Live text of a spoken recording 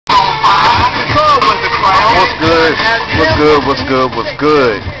good? What's good? What's good? What's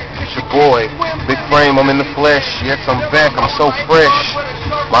good? It's your boy, Big Frame. I'm in the flesh. Yes, I'm back. I'm so fresh.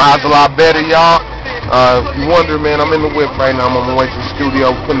 My eyes a lot better, y'all. If you wonder, man, I'm in the whip right now. I'm on my way to the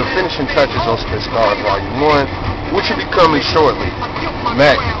studio, putting the finishing touches on Starz Volume 1, which will be coming shortly.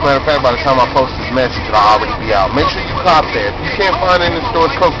 Matter of fact, by the time I post this message, it'll already be out. Make sure you cop that. If you can't find it in the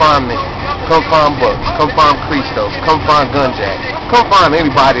stores, come find me. Come find Bucks. Come find Christos. Come find Gunjack. Come find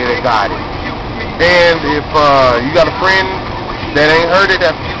anybody that got it. And if you got a friend that ain't heard it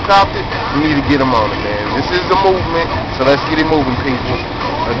after you copped it, you need to get them on it, man. This is a movement, so let's get it moving, people.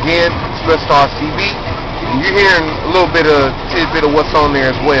 Again, it's Starz T.V. And you're hearing a little bit of tidbit of what's on there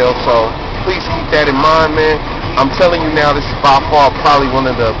as well, so please keep that in mind, man. I'm telling you now, this is by far probably one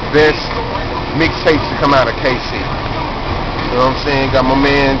of the best mixtapes to come out of KC. You know what I'm saying? Got my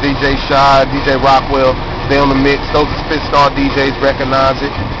man DJ Shy, DJ Rockwell, they on the mix. Those are Spit Star DJs, recognize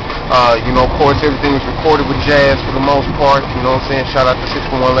it. You know, of course, everything was recorded with jazz for the most part. You know what I'm saying? Shout out to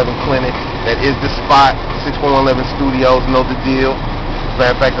 611 Clinic. That is the spot. 611 Studios, know the deal. As a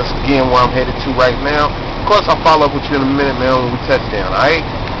matter of fact, that's again where I'm headed to right now. Of course, I'll follow up with you in a minute, man, when we touch down. Alright?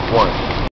 One.